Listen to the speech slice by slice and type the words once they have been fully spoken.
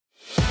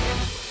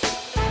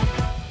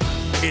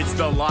It's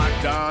the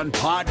Locked On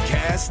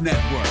Podcast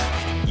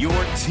Network, your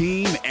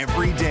team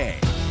every day.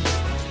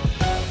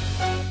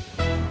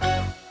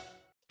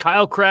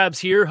 Kyle Krabs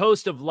here,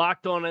 host of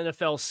Locked On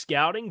NFL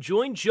Scouting.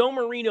 Join Joe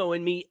Marino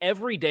and me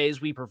every day as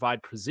we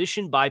provide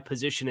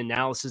position-by-position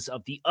analysis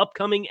of the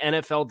upcoming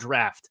NFL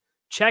Draft.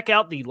 Check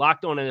out the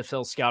Locked On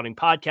NFL Scouting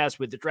podcast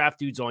with the Draft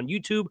Dudes on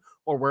YouTube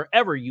or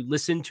wherever you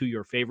listen to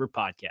your favorite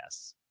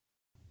podcasts.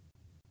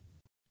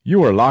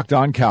 You are Locked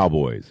On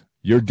Cowboys,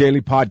 your daily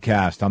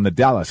podcast on the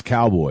Dallas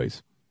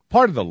Cowboys.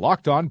 Part of the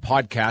Locked On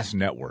Podcast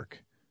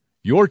Network,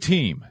 your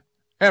team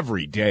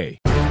every day.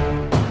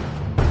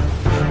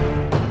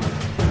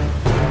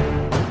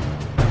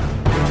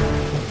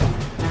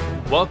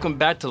 Welcome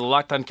back to the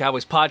Locked On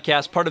Cowboys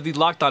podcast, part of the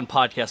Locked On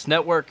Podcast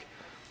Network.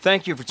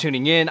 Thank you for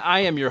tuning in.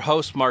 I am your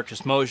host,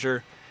 Marcus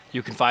Mosher.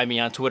 You can find me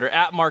on Twitter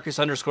at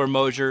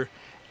Marcus_Mosher.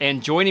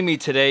 And joining me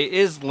today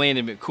is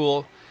Landon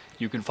McCool.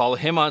 You can follow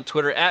him on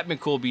Twitter at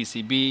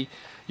McCoolBCB.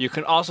 You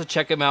can also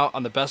check him out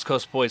on the Best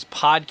Coast Boys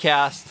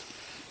podcast.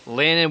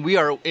 Landon, we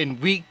are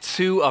in week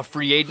 2 of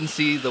free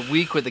agency, the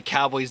week where the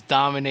Cowboys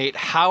dominate.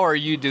 How are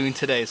you doing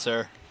today,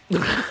 sir?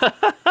 I'm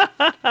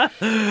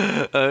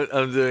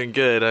doing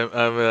good.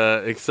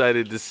 I'm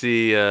excited to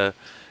see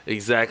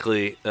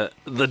exactly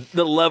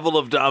the level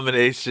of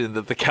domination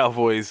that the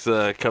Cowboys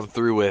come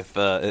through with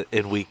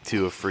in week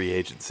 2 of free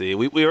agency.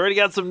 We already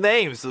got some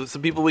names,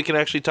 some people we can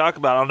actually talk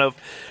about. I don't know if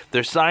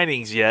they're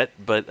signings yet,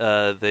 but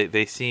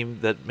they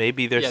seem that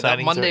maybe they're signings. That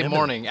Monday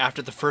morning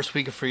after the first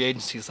week of free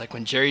agency is like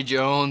when Jerry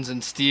Jones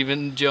and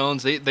Steven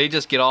Jones, they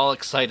just get all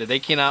excited. They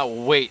cannot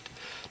wait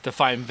to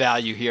find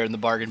value here in the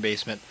bargain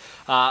basement.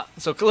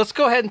 So let's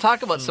go ahead and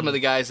talk about some of the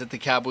guys that the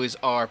Cowboys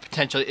are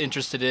potentially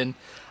interested in.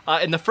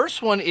 And the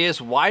first one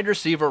is wide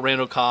receiver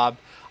Randall Cobb.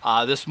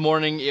 This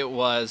morning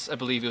I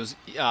believe it was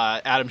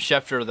Adam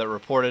Schefter that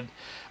reported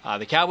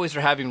the Cowboys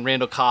are having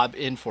Randall Cobb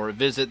in for a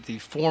visit, the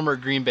former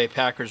Green Bay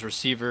Packers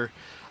receiver.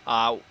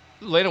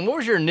 Landon, what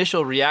was your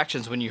initial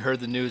reactions when you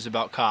heard the news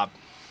about Cobb?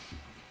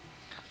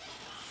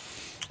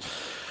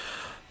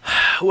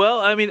 Well,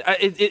 I mean,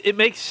 it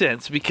makes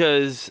sense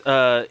because,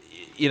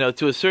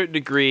 to a certain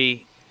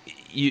degree,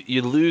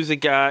 you lose a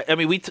guy. I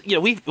mean,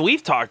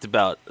 we've talked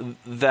about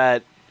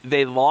that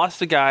they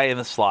lost a guy in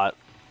the slot,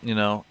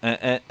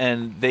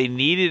 and they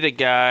needed a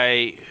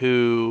guy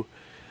who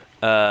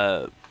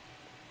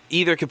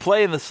either could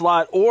play in the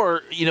slot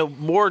or,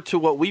 more to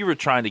what we were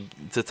trying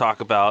to talk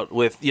about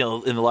with,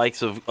 in the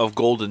likes of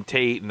Golden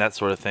Tate and that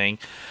sort of thing,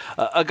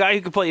 a guy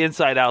who could play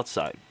inside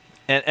outside.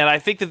 And I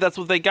think that's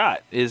what they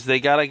got, is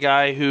they got a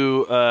guy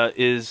who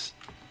has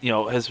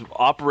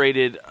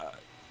operated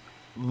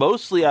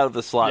mostly out of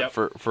the slot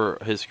for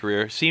his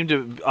career. Seemed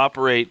to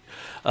operate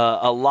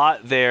a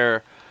lot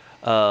there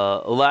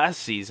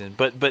last season,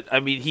 but I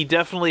mean, he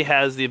definitely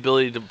has the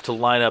ability to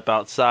line up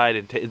outside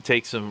and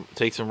take some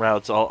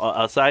routes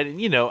outside.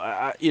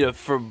 And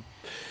from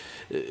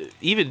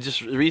even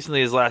just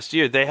recently as last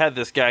year, they had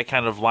this guy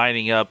kind of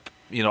lining up,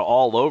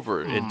 all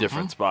over in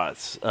different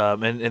spots,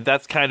 and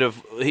that's kind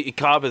of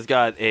Cobb has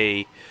got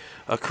has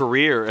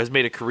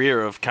made a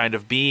career of kind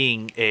of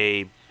being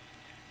a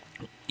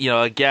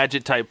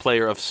gadget type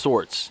player of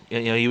sorts.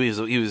 He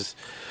was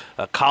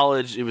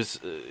college. He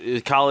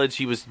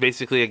was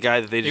basically a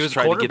guy that they just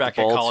tried to get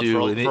the ball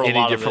to in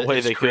any different way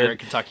they could.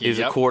 He was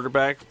a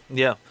quarterback.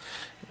 Yeah.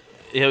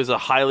 He was a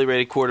highly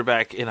rated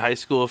quarterback in high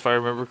school, if I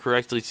remember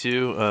correctly,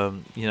 too.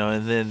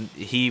 And then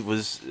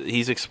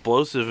he's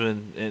explosive,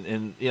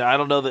 and I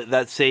don't know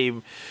that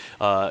same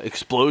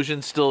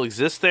explosion still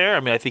exists there. I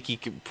mean, I think he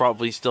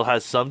probably still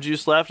has some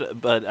juice left,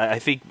 but I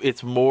think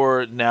it's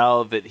more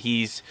now that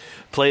he's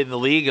played in the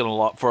league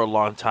for a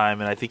long time,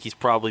 and I think he's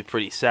probably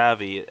pretty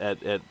savvy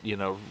at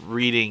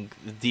reading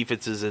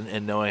defenses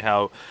and knowing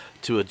how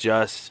to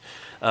adjust.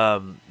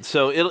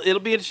 So it'll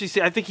be interesting to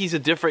see. I think he's a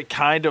different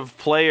kind of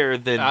player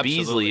than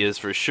Beasley is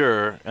for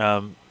sure.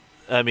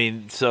 I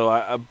mean, so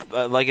I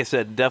like I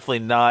said, definitely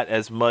not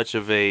as much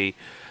of a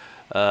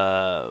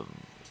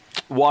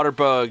water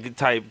bug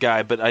type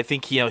guy, but I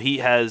think he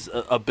has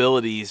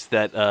abilities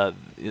that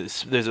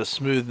there's a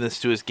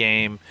smoothness to his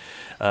game.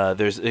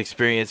 There's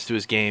experience to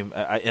his game,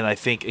 and I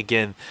think,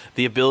 again,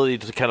 the ability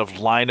to kind of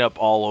line up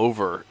all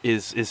over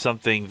is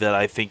something that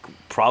I think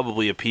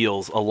probably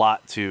appeals a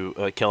lot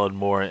to Kellen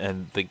Moore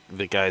and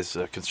the guys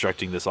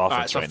constructing this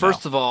offense right now.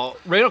 First of all,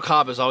 Randall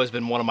Cobb has always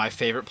been one of my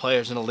favorite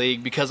players in the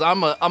league because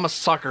I'm a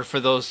sucker for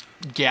those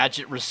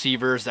gadget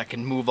receivers that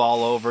can move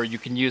all over. You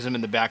can use them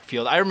in the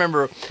backfield. I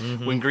remember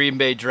when Green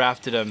Bay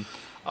drafted him,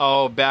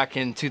 back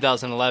in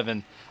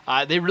 2011.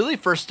 They really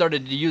first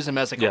started to use him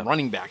as a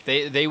running back.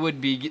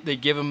 They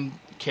give him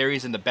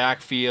carries in the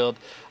backfield.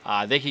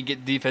 They could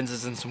get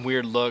defenses in some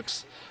weird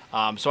looks.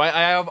 So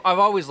I've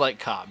always liked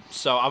Cobb.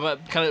 So I'm gonna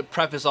kind of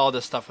preface all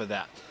this stuff with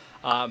that.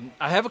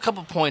 I have a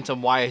couple points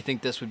on why I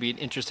think this would be an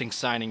interesting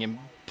signing, and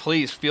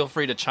please feel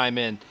free to chime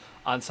in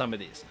on some of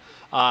these.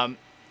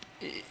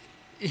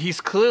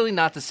 He's clearly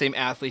not the same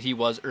athlete he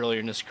was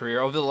earlier in his career.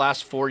 Over the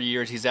last 4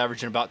 years, he's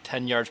averaging about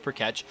 10 yards per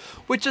catch,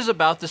 which is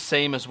about the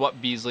same as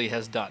what Beasley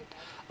has done.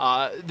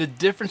 The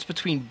difference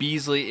between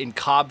Beasley and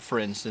Cobb, for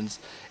instance,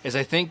 is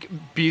I think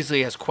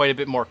Beasley has quite a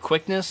bit more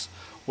quickness,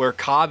 where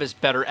Cobb is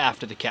better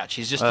after the catch.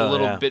 He's just a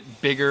little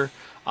bit bigger,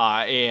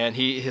 and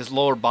his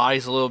lower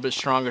body's a little bit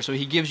stronger, so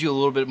he gives you a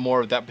little bit more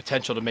of that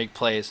potential to make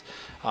plays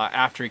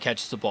after he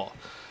catches the ball.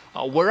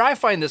 Where I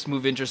find this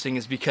move interesting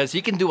is because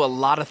he can do a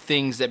lot of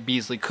things that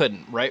Beasley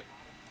couldn't, right?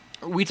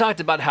 We talked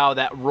about how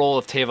that role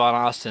of Tavon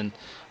Austin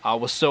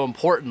was so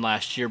important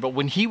last year, but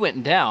when he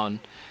went down,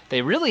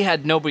 they really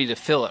had nobody to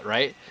fill it,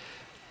 right?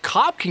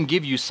 Cobb can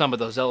give you some of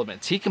those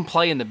elements. He can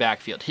play in the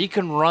backfield. He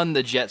can run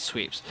the jet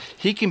sweeps.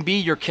 He can be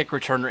your kick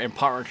returner and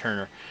punt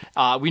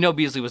returner. We know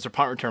Beasley was a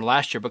punt returner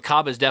last year, but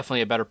Cobb is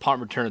definitely a better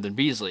punt returner than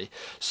Beasley.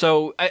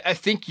 So I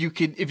think you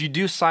could, if you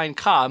do sign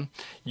Cobb,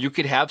 you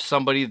could have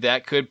somebody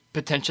that could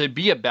potentially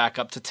be a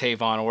backup to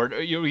Tavon,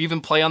 or you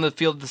even play on the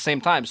field at the same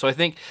time. So I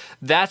think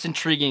that's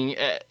intriguing,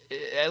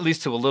 at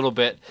least to a little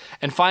bit.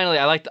 And finally,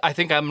 I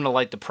think I'm going to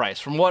like the price.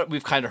 From what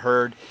we've kind of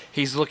heard,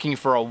 he's looking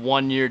for a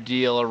 1-year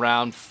deal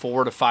around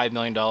 $4 to $5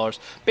 million,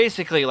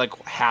 basically like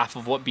half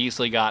of what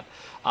Beasley got.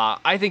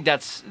 I think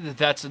that's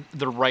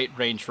the right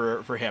range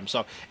for him.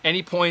 So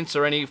any points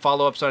or any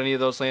follow-ups on any of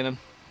those, Landon?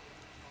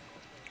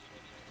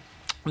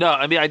 No,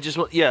 I mean,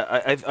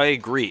 I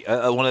agree.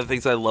 One of the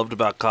things I loved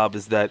about Cobb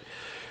is that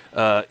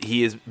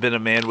he has been a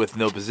man with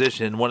no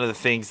position. One of the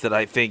things that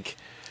I think,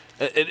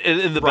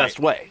 in the best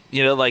way,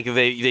 like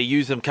they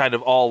use him kind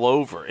of all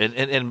over.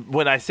 And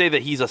when I say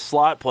that he's a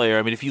slot player,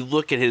 I mean, if you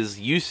look at his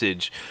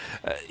usage,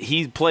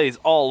 he plays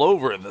all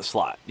over in the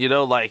slot,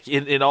 like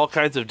in all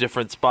kinds of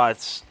different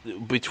spots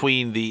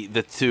between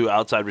the two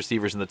outside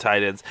receivers and the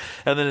tight ends,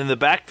 and then in the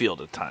backfield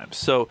at times.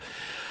 So,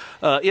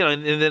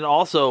 and then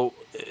also,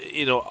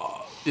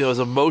 as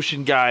a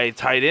motion guy,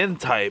 tight end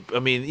type. I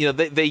mean,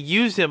 they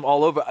use him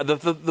all over.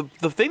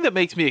 The thing that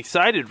makes me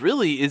excited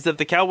really is that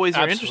the Cowboys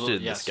are interested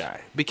in this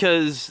guy,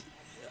 because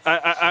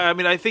I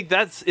mean, I think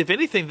that's, if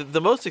anything,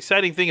 the most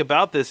exciting thing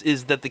about this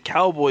is that the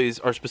Cowboys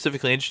are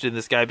specifically interested in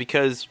this guy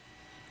because,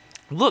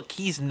 look,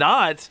 he's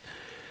not.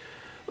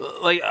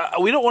 Like,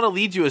 we don't want to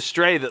lead you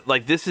astray that,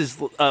 like, this is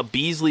a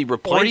Beasley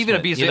replacement. Or even a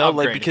Beasley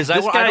upgrade. Like, because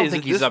this guy, I don't is,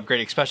 think he's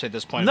upgraded, especially at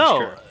this point. No.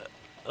 In his career.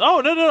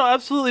 Oh, no,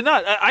 absolutely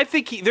not. I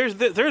think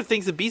there are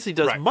things that Beasley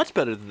does much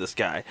better than this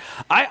guy.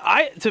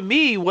 To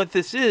me, what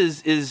this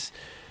is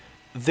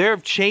they're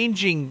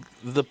changing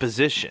the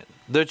position.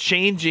 They're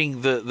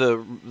changing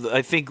the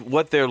I think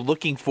what they're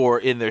looking for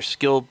in their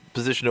skill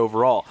position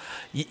overall.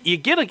 You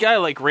get a guy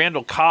like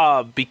Randall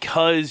Cobb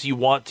because you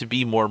want to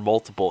be more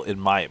multiple, in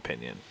my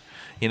opinion.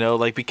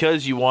 Like,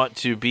 because you want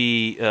to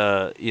be,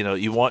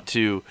 you want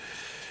to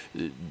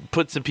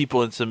put some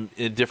people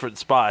in different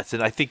spots,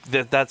 and I think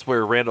that's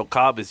where Randall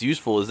Cobb is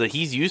useful. Is that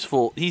he's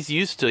useful? He's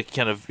used to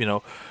kind of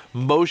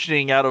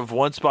motioning out of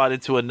one spot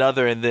into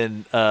another, and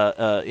then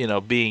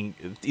being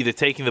either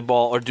taking the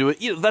ball or do it.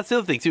 That's the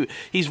other thing too.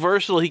 He's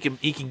versatile. He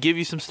can give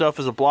you some stuff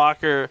as a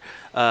blocker.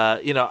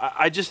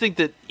 I just think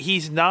that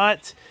he's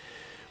not.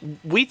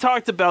 We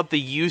talked about the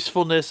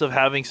usefulness of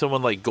having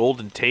someone like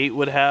Golden Tate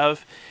would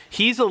have.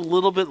 He's a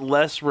little bit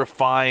less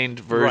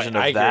refined version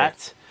of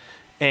that,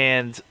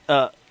 and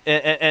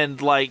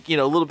like,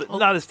 a little bit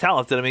not as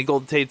talented. I mean,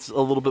 Golden Tate's a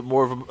little bit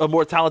more of a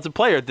more talented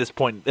player at this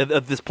point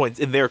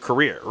in their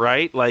career,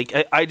 right? Like,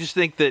 I just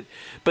think that,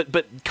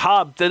 but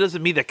Cobb, that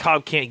doesn't mean that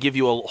Cobb can't give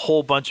you a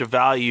whole bunch of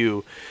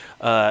value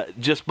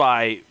just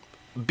by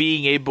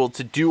being able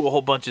to do a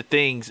whole bunch of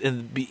things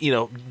and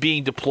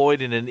being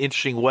deployed in an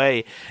interesting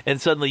way, and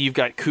suddenly you've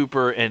got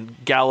Cooper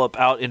and Gallup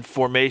out in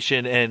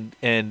formation,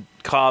 and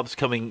Cobb's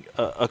coming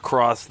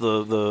across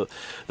the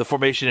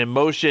formation in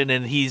motion,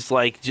 and he's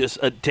like just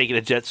taking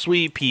a jet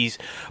sweep. He's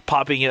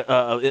popping it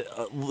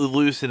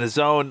loose in his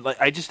zone.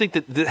 Like, I just think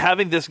that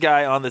having this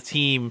guy on the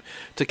team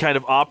to kind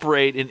of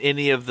operate in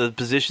any of the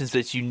positions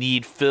that you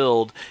need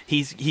filled,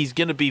 he's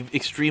going to be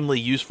extremely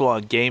useful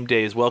on game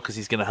day as well, because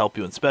he's going to help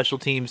you in special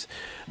teams.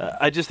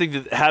 I just think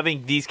that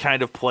having these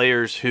kind of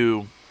players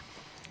who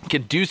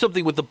can do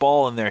something with the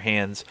ball in their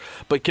hands,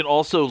 but can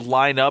also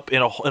line up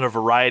in a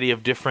variety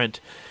of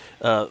different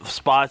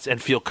spots and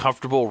feel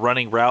comfortable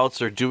running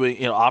routes or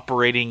doing,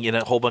 operating in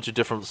a whole bunch of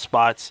different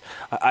spots.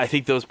 I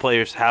think those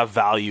players have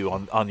value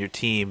on your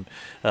team,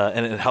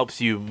 and it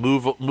helps you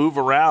move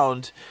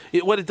around.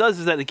 What it does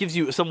is that it gives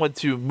you someone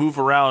to move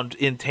around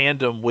in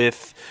tandem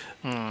with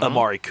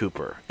Amari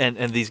Cooper and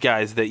these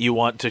guys that you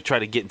want to try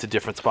to get into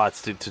different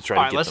spots to try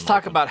to get them. Let's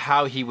talk about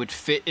how he would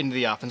fit into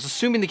the offense,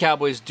 assuming the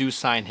Cowboys do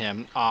sign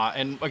him.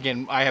 And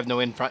again, I have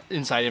no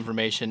inside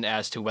information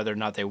as to whether or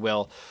not they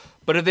will.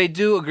 But if they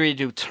do agree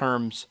to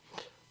terms,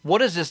 what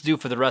does this do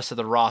for the rest of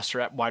the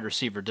roster at wide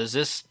receiver? Does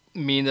this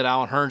mean that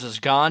Allen Hurns is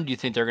gone? Do you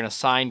think they're going to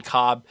sign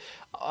Cobb,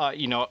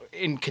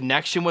 in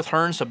connection with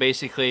Hurns? So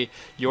basically,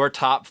 your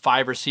top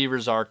 5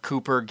 receivers are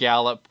Cooper,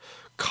 Gallup,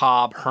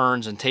 Cobb,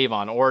 Hurns, and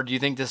Tavon. Or do you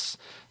think this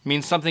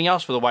means something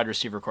else for the wide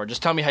receiver core?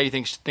 Just tell me how you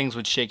think things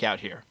would shake out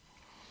here.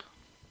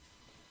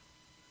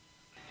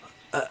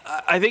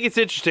 I think it's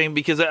interesting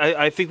because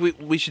I think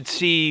we should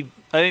see.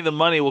 I think the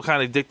money will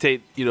kind of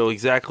dictate,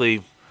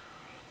 exactly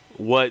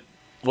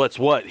what's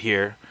what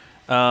here.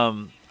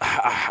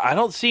 I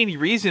don't see any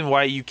reason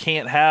why you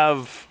can't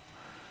have.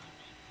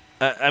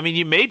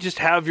 You may just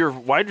have your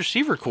wide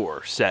receiver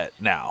core set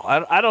now.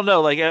 I don't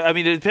know. Like, I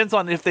mean, it depends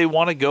on if they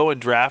want to go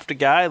and draft a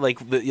guy. Like,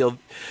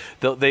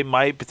 they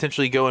might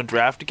potentially go and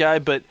draft a guy.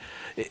 But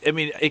I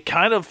mean, it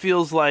kind of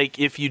feels like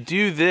if you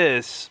do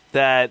this,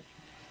 that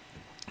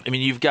I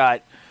mean, you've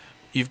got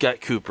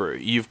Cooper,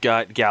 you've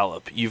got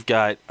Gallup, you've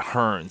got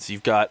Hearns,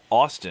 you've got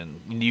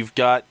Austin, you've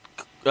got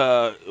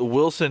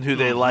Wilson, who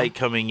they like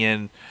coming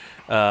in.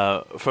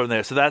 From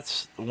there, so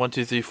that's 1,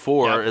 2, 3,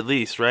 4 at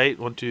least, right?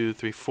 1, 2,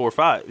 3, 4,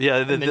 5. Yeah,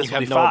 and then this you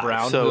have be Noah 5.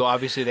 Brown, so, who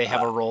obviously they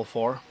have a role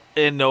for,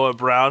 and Noah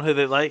Brown, who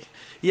they like.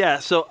 Yeah,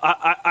 so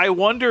I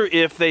wonder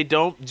if they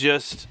don't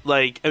just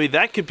like. I mean,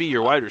 that could be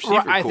your wide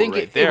receiver. I think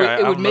right it there.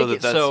 It would make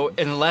it so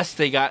unless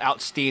they got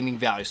outstanding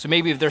value. So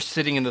maybe if they're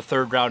sitting in the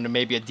third round and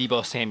maybe a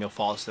Deebo Samuel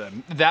falls to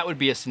them, that would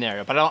be a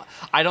scenario. But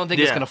I don't think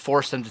it's going to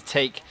force them to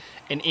take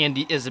an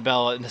Andy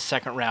Isabella in the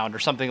second round or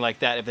something like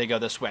that if they go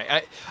this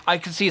way. I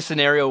could see a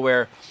scenario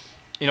where,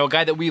 you know, a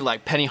guy that we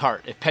like, Penny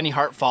Hart. If Penny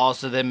Hart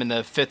falls to them in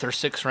the 5th or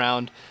 6th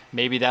round,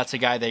 maybe that's a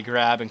guy they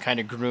grab and kind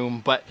of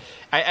groom. But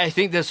I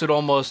think this would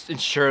almost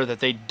ensure that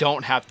they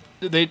don't have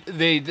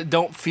they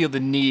don't feel the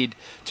need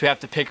to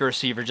have to pick a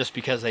receiver just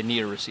because they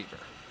need a receiver.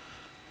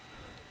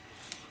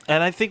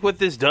 And I think what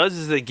this does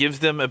is it gives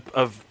them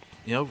a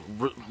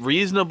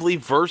reasonably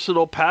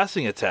versatile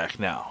passing attack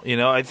now. You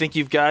know, I think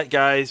you've got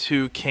guys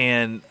who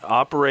can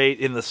operate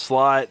in the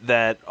slot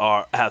that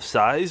have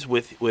size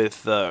with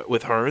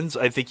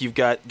Hearns. I think you've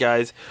got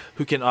guys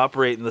who can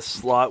operate in the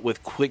slot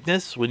with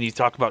quickness. When you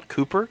talk about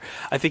Cooper,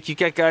 I think you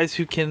got guys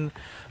who can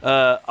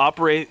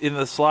operate in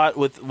the slot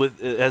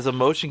with as a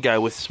motion guy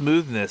with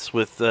smoothness,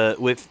 with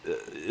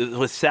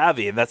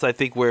savvy, and that's I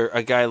think where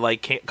a guy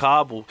like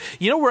Cobb will.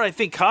 You know where I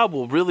think Cobb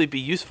will really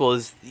be useful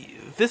is.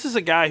 This is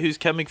a guy who's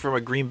coming from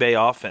a Green Bay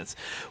offense.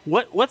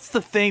 What's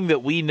the thing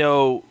that we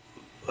know?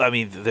 I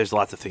mean, there's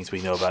lots of things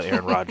we know about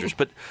Aaron Rodgers,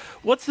 but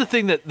what's the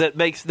thing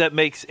that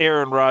makes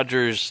Aaron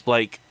Rodgers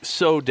like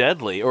so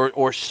deadly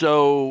or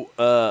so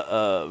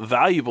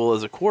valuable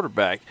as a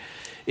quarterback?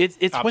 It's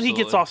Absolutely. When he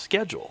gets off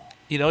schedule.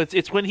 You know,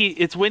 it's when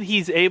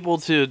he's able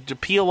to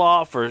peel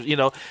off, or you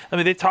know, I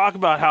mean, they talk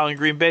about how in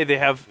Green Bay they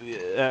have.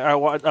 I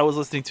was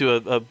listening to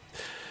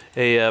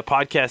a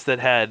podcast that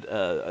had.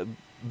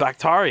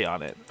 Bakhtari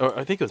on it, or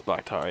I think it was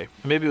Bakhtari.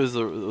 Maybe it was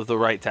the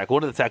right tackle,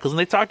 one of the tackles, and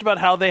they talked about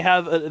how they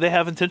have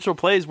intentional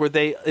plays where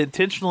they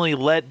intentionally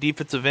let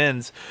defensive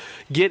ends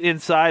get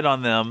inside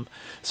on them,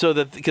 so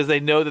that because they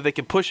know that they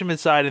can push them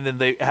inside, and then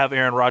they have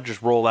Aaron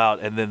Rodgers roll out,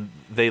 and then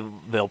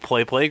they'll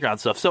play playground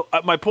stuff. So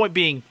my point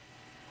being,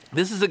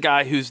 this is a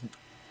guy who's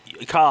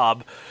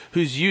Cobb, who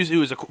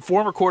is a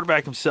former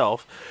quarterback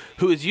himself,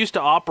 who is used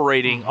to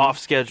operating off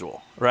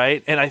schedule,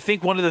 right? And I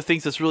think one of the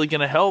things that's really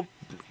going to help.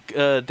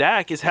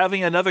 Dak is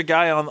having another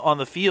guy on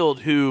the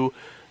field who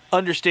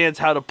understands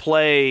how to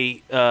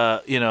play,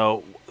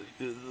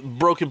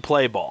 broken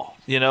play ball,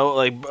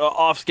 like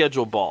off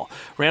schedule ball.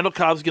 Randall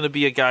Cobb's going to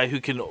be a guy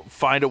who can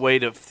find a way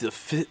to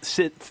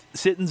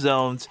sit in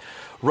zones,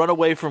 run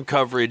away from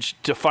coverage,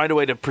 to find a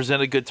way to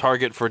present a good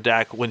target for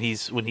Dak when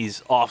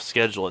he's off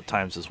schedule at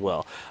times as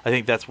well. I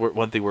think that's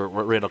one thing where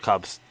Randall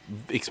Cobb's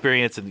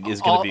experience and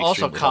is going to be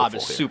also Cobb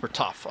is here. super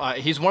tough.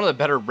 He's one of the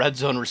better red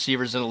zone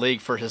receivers in the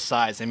league for his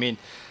size. I mean,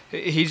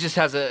 he just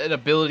has an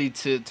ability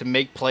to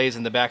make plays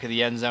in the back of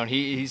the end zone.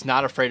 He's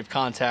not afraid of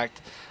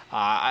contact.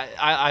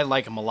 I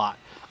like him a lot.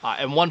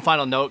 And one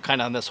final note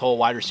kind of on this whole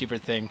wide receiver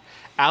thing.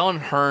 Allen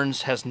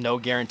Hearns has no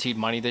guaranteed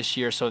money this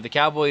year, so the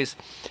Cowboys,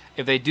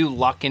 if they do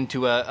luck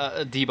into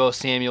a Deebo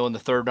Samuel in the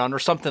third round or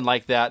something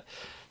like that,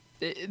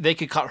 they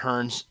could cut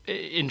Hearns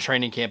in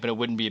training camp and it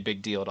wouldn't be a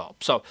big deal at all.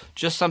 So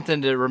just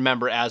something to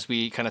remember as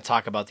we kind of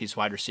talk about these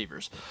wide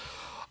receivers.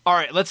 All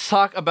right, let's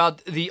talk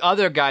about the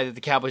other guy that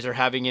the Cowboys are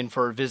having in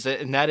for a visit,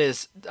 and that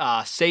is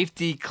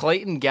safety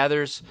Clayton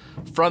Gathers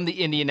from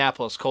the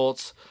Indianapolis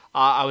Colts.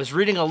 I was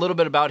reading a little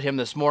bit about him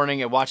this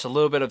morning. I watched a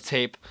little bit of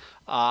tape.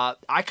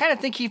 I kind of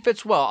think he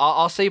fits well.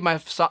 I'll save my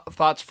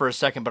thoughts for a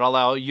second, but I'll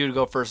allow you to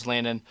go first,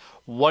 Landon.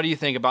 What do you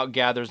think about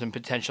Gathers and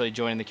potentially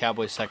joining the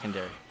Cowboys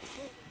secondary?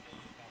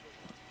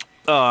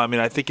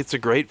 I think it's a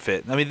great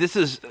fit. I mean, this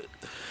is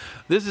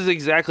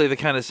exactly the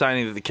kind of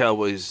signing that the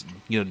Cowboys,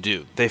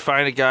 do. They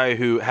find a guy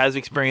who has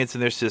experience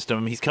in their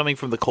system. He's coming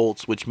from the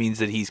Colts, which means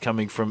that he's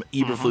coming from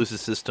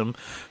Eberflus's system.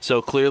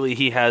 So clearly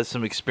he has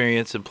some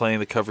experience in playing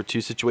the cover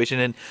 2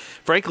 situation. And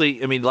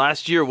frankly, I mean,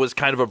 last year was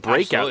kind of a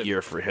breakout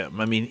year for him.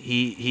 I mean,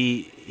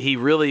 he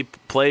really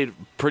played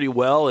pretty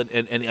well,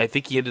 and I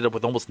think he ended up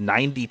with almost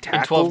 90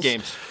 tackles. In 12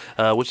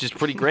 games. Which is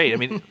pretty great. I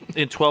mean,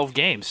 in 12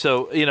 games.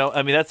 So,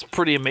 that's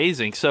pretty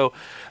amazing. So,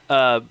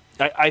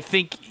 I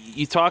think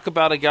you talk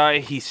about a guy,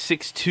 he's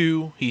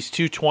 6'2", he's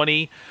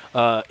 220.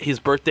 His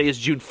birthday is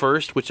June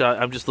 1st, which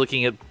I'm just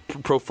looking at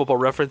Pro Football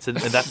Reference, and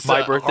that's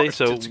my birthday.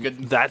 So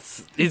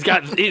he's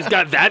got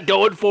that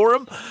going for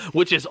him,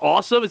 which is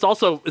awesome. It's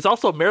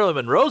also Marilyn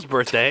Monroe's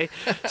birthday,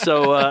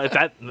 so if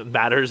that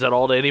matters at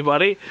all to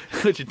anybody,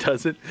 which it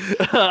doesn't.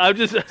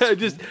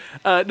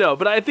 No,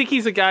 but I think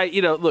he's a guy.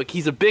 Look,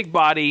 he's a big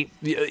body.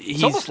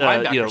 He's almost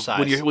linebacker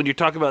size. When you're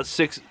talking about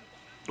six.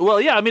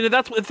 Well, yeah, I mean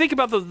think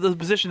about the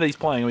position that he's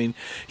playing. I mean,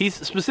 he's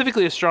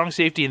specifically a strong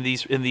safety in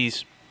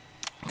these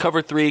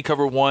cover 3,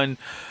 cover 1,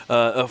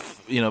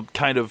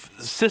 kind of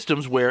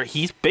systems where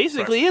he's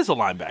basically is a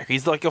linebacker.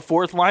 He's like a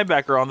fourth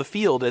linebacker on the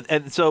field,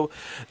 and so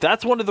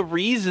that's one of the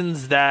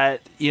reasons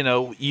that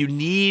you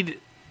need.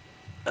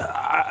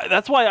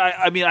 That's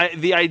why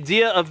the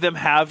idea of them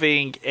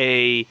having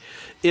a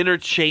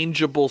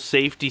interchangeable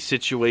safety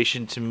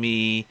situation to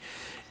me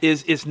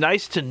is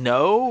nice to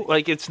know.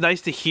 Like, it's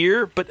nice to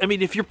hear, but I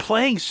mean, if you're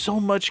playing so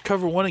much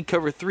cover 1 and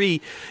cover 3,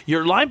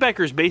 your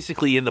linebacker is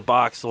basically in the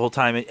box the whole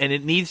time, and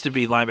it needs to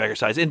be linebacker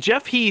size. And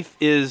Jeff Heath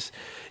is,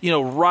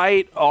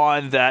 right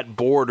on that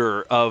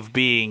border of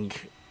being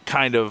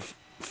kind of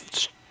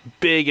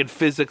big and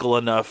physical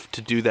enough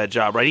to do that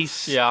job, right?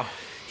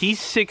 He's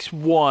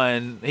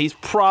 6'1". He's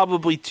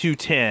probably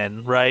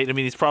 210, right? I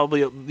mean, he's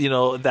probably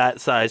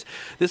that size.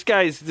 This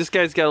guy's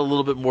got a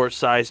little bit more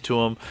size to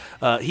him.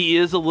 He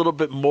is a little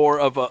bit more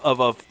of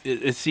a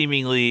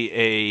seemingly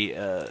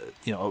a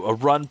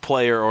run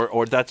player,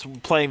 or that's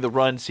playing the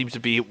run seems to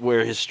be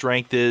where his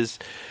strength is.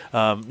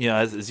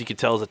 As you can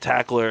tell, as a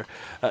tackler,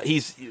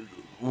 he's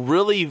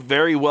really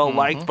very well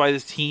liked by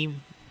his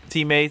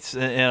teammates,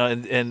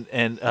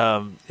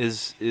 and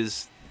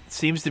is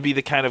seems to be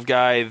the kind of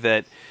guy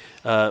that.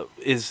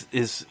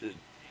 Is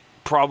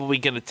probably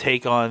going to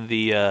take on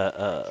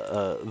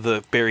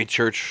the Barry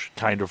Church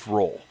kind of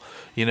role,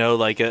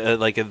 like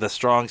the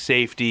strong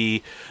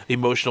safety,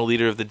 emotional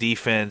leader of the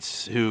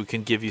defense who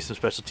can give you some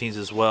special teams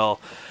as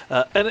well.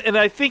 And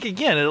I think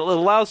again it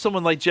allows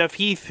someone like Jeff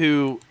Heath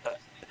who.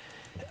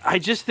 I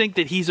just think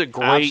that he's a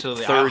great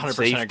Absolutely. third I 100%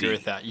 safety. agree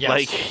with that.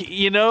 Yes.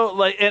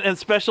 And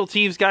special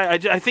teams guy.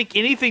 I think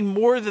anything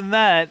more than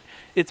that,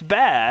 it's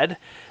bad.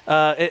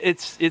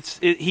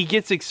 He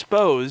gets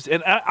exposed,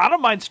 and I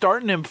don't mind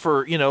starting him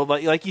for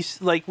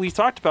like we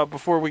talked about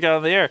before we got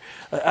on the air.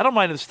 I don't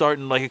mind him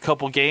starting like a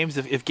couple games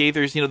if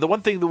Gaithers. The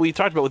one thing that we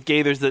talked about with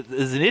Gaithers that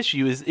is an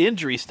issue is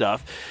injury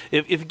stuff.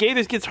 If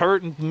Gaithers gets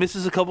hurt and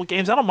misses a couple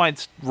games, I don't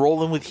mind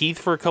rolling with Heath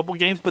for a couple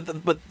games.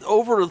 But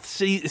over a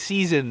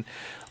season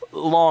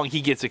long,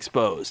 he gets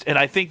exposed, and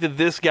I think that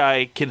this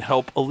guy can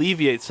help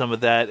alleviate some of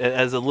that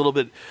as a little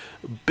bit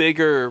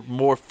bigger,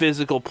 more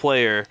physical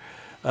player.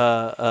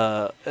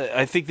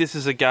 I think this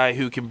is a guy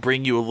who can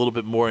bring you a little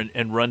bit more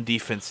and run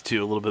defense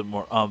too, a little bit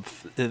more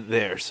umph in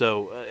there.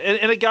 So,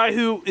 and a guy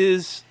who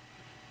is,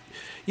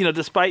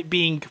 despite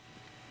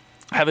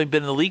having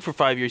been in the league for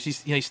 5 years,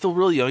 he's still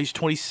really young. He's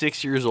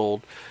 26 years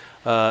old,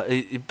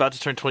 about to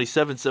turn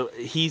 27. So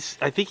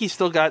I think he's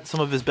still got some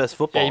of his best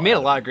football. Yeah, you made a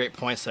lot of great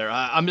points there.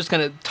 I'm just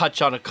going to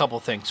touch on a couple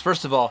things.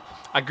 First of all,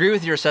 I agree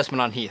with your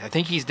assessment on Heath. I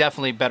think he's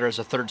definitely better as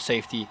a third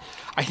safety.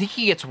 I think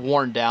he gets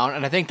worn down,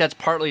 and I think that's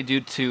partly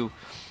due to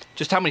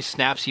just how many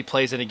snaps he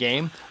plays in a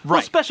game. Right.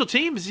 Well, special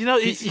teams,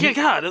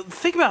 God,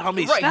 think about how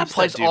many snaps he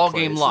plays all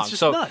game long.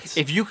 So nuts.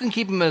 If you can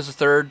keep him as a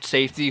third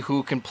safety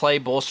who can play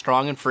both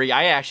strong and free,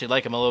 I actually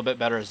like him a little bit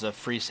better as a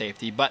free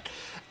safety, but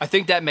I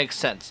think that makes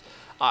sense.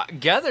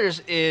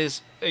 Gathers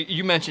is,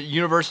 you mentioned,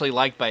 universally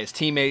liked by his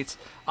teammates,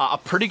 a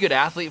pretty good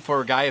athlete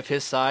for a guy of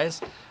his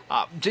size.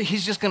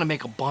 He's just going to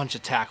make a bunch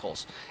of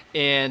tackles,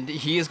 and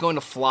he is going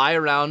to fly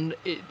around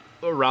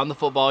the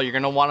football. You're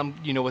going to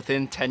want him,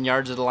 within 10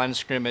 yards of the line of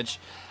scrimmage.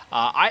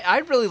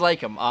 I really like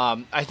him.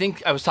 I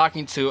think I was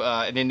talking to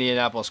an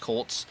Indianapolis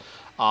Colts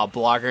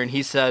blogger, and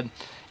he said,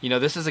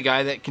 this is a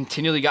guy that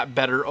continually got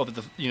better over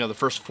the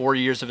first 4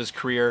 years of his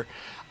career,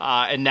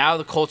 and now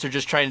the Colts are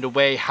just trying to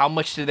weigh how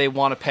much do they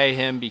want to pay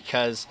him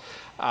because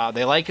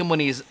they like him when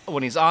he's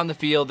on the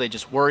field. They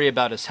just worry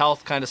about his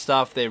health kind of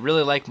stuff. They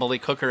really like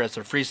Malik Hooker as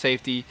their free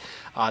safety.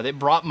 They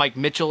brought Mike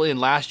Mitchell in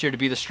last year to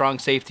be the strong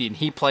safety, and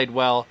he played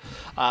well.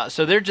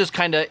 So they're just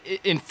kind of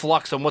in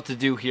flux on what to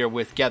do here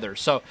with Gether.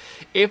 So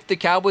if the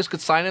Cowboys could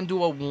sign him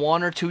to a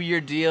 1 or 2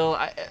 year deal,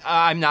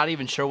 I'm not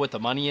even sure what the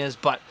money is,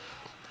 but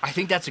I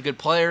think that's a good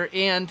player.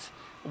 And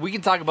we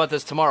can talk about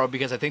this tomorrow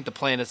because I think the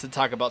plan is to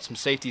talk about some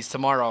safeties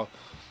tomorrow.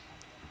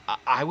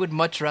 I would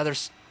much rather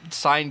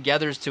sign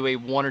Gethers to a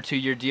 1 or 2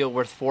 year deal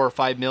worth $4 or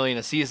 $5 million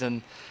a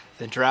season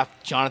than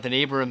draft Jonathan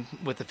Abram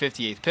with the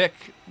 58th pick.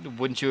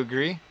 Wouldn't you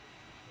agree?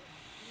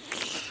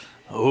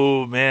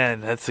 Oh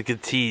man, that's a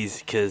good tease.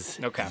 Because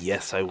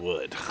yes, I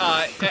would.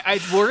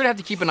 We're gonna have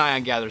to keep an eye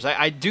on Gathers.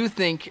 I do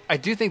think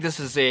this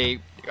is a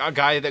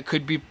guy that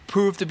could be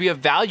proved to be a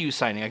value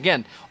signing.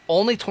 Again,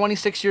 only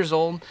 26 years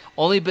old,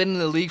 only been in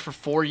the league for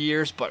 4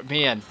 years, but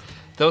man,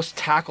 those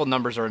tackle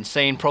numbers are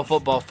insane. Pro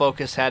Football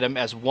Focus had him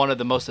as one of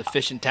the most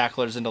efficient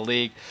tacklers in the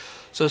league.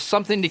 So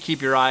something to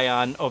keep your eye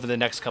on over the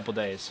next couple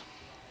days.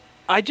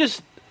 I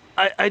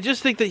I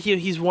just think that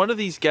he's one of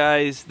these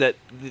guys that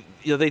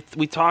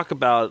we talk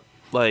about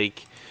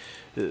like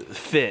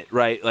fit,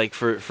 right? Like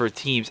for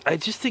teams. I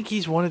just think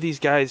he's one of these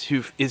guys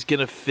who is going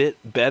to fit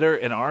better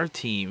in our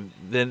team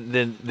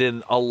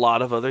than a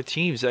lot of other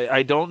teams.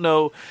 I don't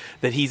know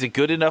that he's a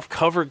good enough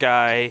cover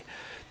guy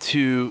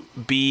to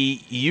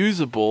be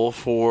usable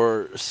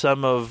for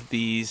some of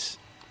these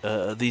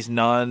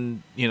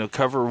non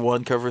cover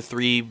 1, cover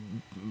 3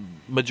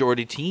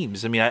 majority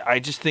teams. I mean, I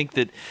just think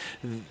that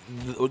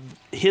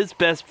his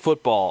best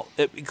football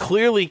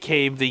clearly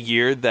came the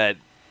year that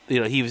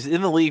he was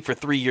in the league for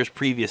 3 years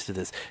previous to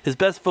this. His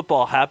best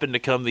football happened to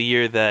come the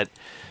year that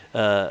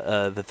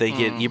they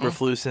get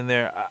Eberflus in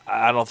there.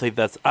 I don't think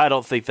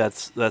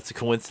that's a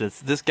coincidence.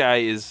 This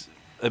guy is.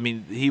 I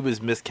mean, he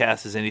was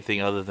miscast as anything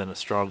other than a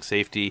strong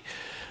safety.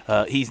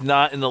 He's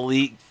not in the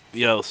league,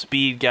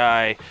 speed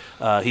guy.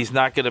 He's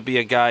not going to be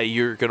a guy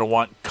you're going to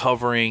want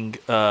covering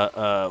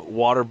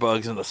water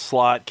bugs in the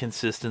slot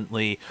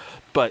consistently.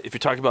 But if you're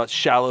talking about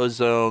shallow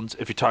zones,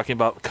 if you're talking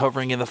about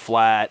covering in the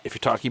flat, if you're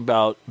talking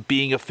about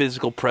being a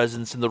physical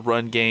presence in the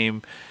run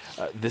game,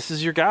 this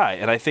is your guy.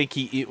 And I think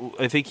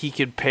he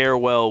can pair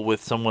well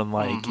with someone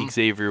like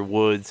Xavier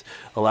Woods,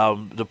 allow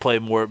him to play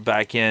more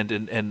back end,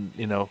 and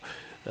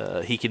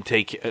he can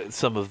take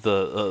some of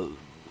the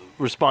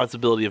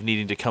responsibility of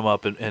needing to come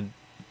up and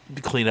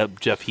clean up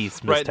Jeff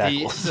Heath's missed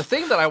tackles. The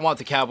thing that I want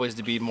the Cowboys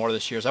to be more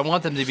this year is I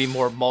want them to be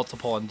more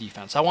multiple in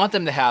defense. I want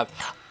them to have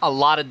a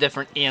lot of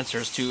different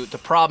answers to the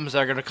problems that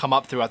are going to come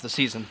up throughout the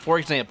season. For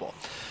example,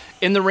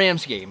 in the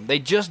Rams game, they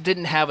just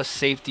didn't have a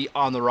safety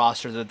on the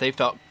roster that they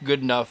felt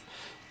good enough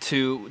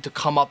to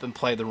come up and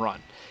play the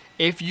run.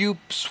 If you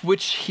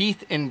switch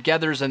Heath and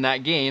Geathers in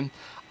that game,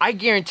 I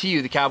guarantee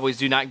you the Cowboys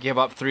do not give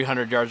up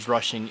 300 yards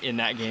rushing in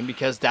that game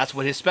because that's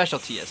what his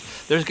specialty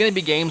is. There's going to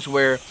be games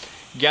where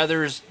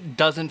Geathers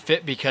doesn't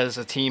fit because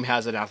a team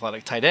has an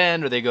athletic tight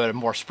end or they go to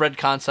more spread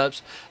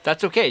concepts.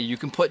 That's okay. You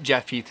can put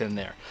Jeff Heath in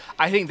there.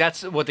 I think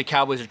that's what the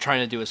Cowboys are trying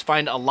to do is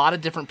find a lot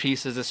of different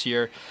pieces this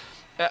year.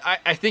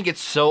 I think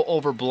it's so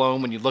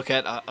overblown when you look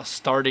at a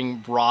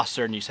starting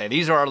roster and you say,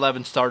 these are our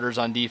 11 starters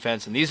on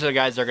defense and these are the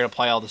guys that are going to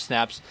play all the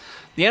snaps.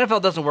 The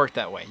NFL doesn't work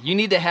that way. You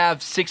need to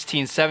have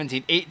 16,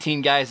 17,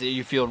 18 guys that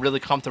you feel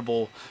really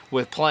comfortable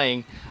with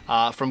playing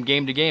from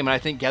game to game. And I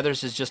think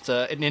Geathers is just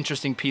an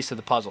interesting piece of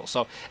the puzzle.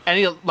 So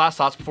any last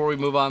thoughts before we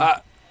move on?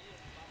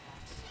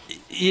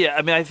 Yeah,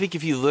 I mean, I think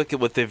if you look at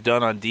what they've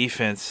done on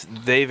defense,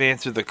 they've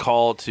answered the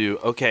call to,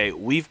 okay,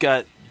 we've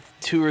got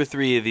 2 or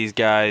 3 of these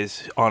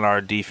guys on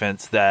our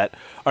defense that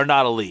are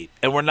not elite,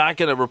 and we're not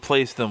going to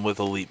replace them with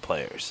elite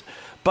players.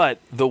 But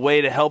the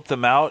way to help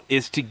them out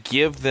is to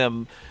give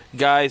them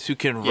guys who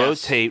can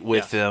rotate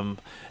with them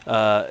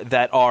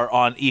that are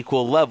on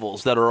equal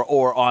levels, that are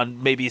or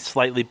on maybe a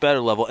slightly better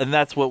level. And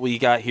that's what we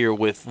got here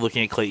with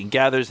looking at Clayton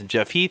Gathers and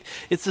Jeff Heath.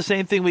 It's the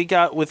same thing we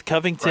got with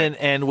Covington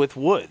and with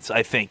Woods,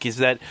 I think, is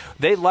that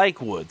they like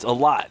Woods a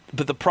lot.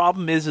 But the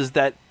problem is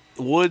that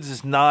Woods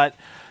is not,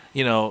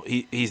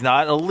 he's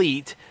not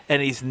elite,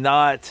 and he's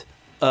not,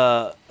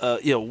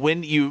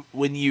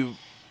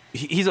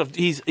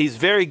 he's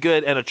very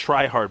good and a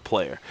try-hard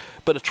player.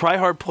 But a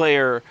try-hard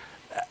player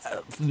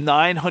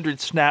 900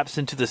 snaps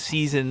into the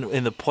season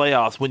in the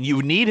playoffs, when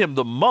you need him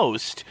the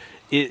most,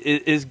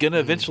 is going to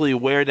eventually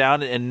wear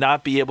down and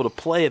not be able to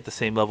play at the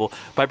same level.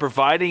 By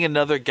providing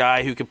another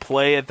guy who can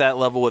play at that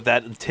level with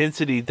that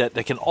intensity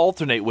that can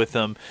alternate with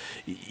them,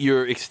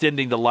 you're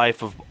extending the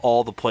life of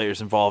all the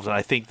players involved. And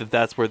I think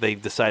that's where they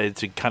decided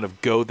to kind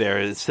of go there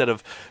instead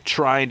of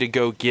trying to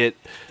go get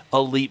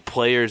elite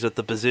players at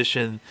the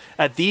position,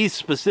 at these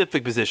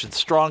specific positions,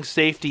 strong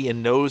safety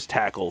and nose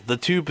tackle, the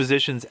 2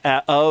 positions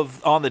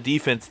on the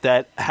defense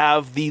that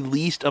have the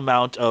least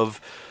amount of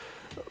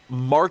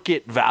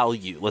market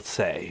value, let's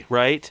say,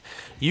 right?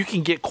 You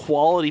can get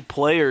quality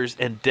players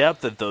and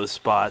depth at those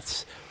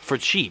spots for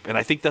cheap, and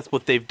I think that's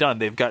what they've done.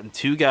 They've gotten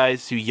 2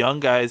 young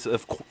guys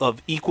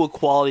of equal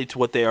quality to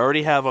what they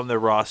already have on their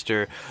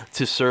roster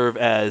to serve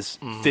as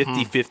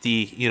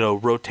 50-50,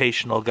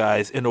 rotational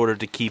guys in order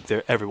to keep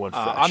everyone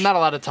fresh. I'm not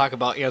allowed to talk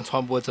about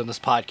Antoine Woods on this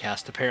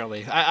podcast,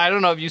 apparently. I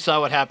don't know if you saw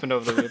what happened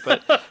over the week,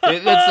 but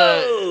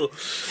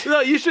it's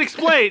no, you should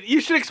explain. You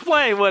should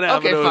explain what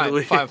happened over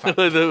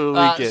the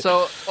weekend.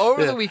 So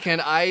over the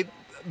weekend, I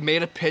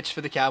made a pitch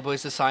for the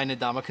Cowboys to sign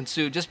Ndamukong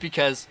Suh just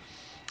because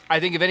I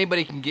think if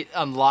anybody can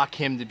unlock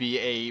him to be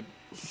a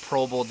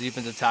Pro Bowl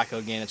defensive tackle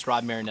again, it's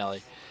Rod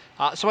Marinelli.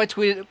 So I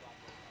tweeted.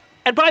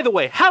 And by the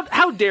way,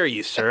 how dare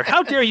you, sir?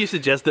 How dare you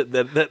suggest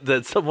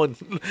that someone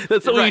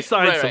you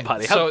signed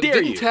somebody? How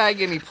dare you? Didn't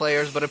tag any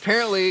players, but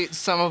apparently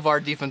some of our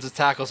defensive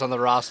tackles on the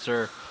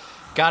roster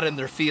got in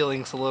their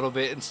feelings a little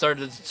bit and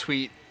started to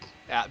tweet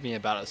at me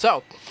about it.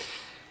 So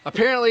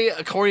apparently,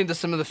 according to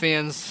some of the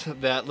fans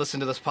that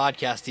listen to this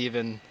podcast,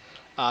 even.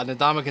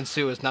 Ndamukong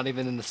Suh is not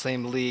even in the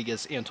same league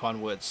as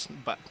Antoine Woods,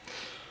 but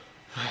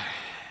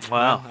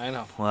Wow. I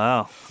know.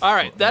 Wow. All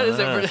right, that is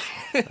it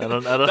for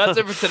that's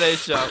it for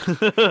today's show.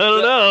 I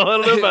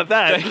don't know about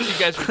that. Thank you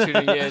guys for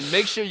tuning in.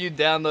 Make sure you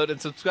download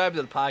and subscribe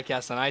to the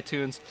podcast on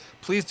iTunes.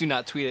 Please do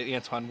not tweet at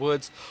Antoine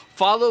Woods.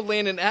 Follow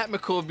Landon at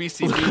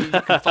McCoolBCB.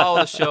 You can follow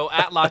the show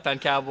at Locked On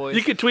Cowboys.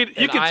 You can tweet at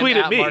me.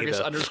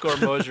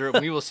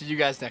 Marcus_Mosier. We will see you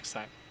guys next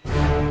time.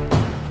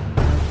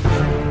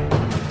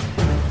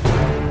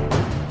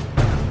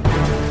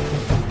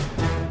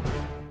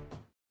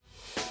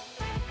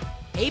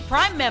 Hey,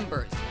 Prime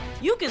members,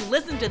 you can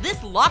listen to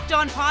this Locked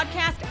On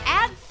podcast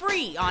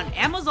ad-free on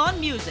Amazon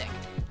Music.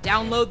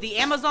 Download the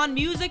Amazon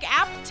Music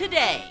app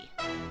today.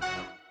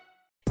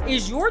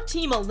 Is your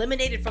team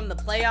eliminated from the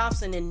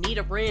playoffs and in need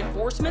of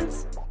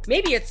reinforcements?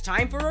 Maybe it's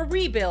time for a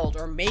rebuild,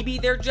 or maybe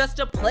they're just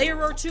a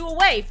player or two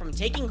away from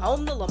taking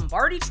home the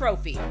Lombardi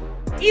Trophy.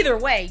 Either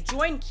way,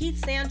 join Keith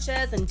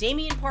Sanchez and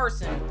Damian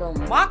Parson for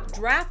Mock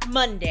Draft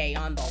Monday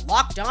on the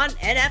Locked On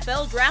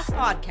NFL Draft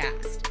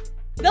Podcast.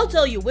 They'll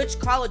tell you which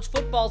college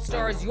football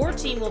stars your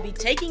team will be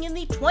taking in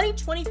the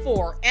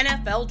 2024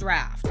 NFL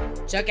Draft.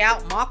 Check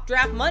out Mock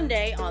Draft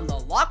Monday on the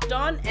Locked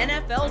On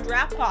NFL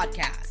Draft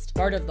Podcast,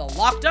 part of the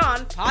Locked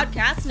On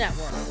Podcast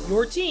Network.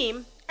 Your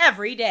team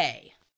every day.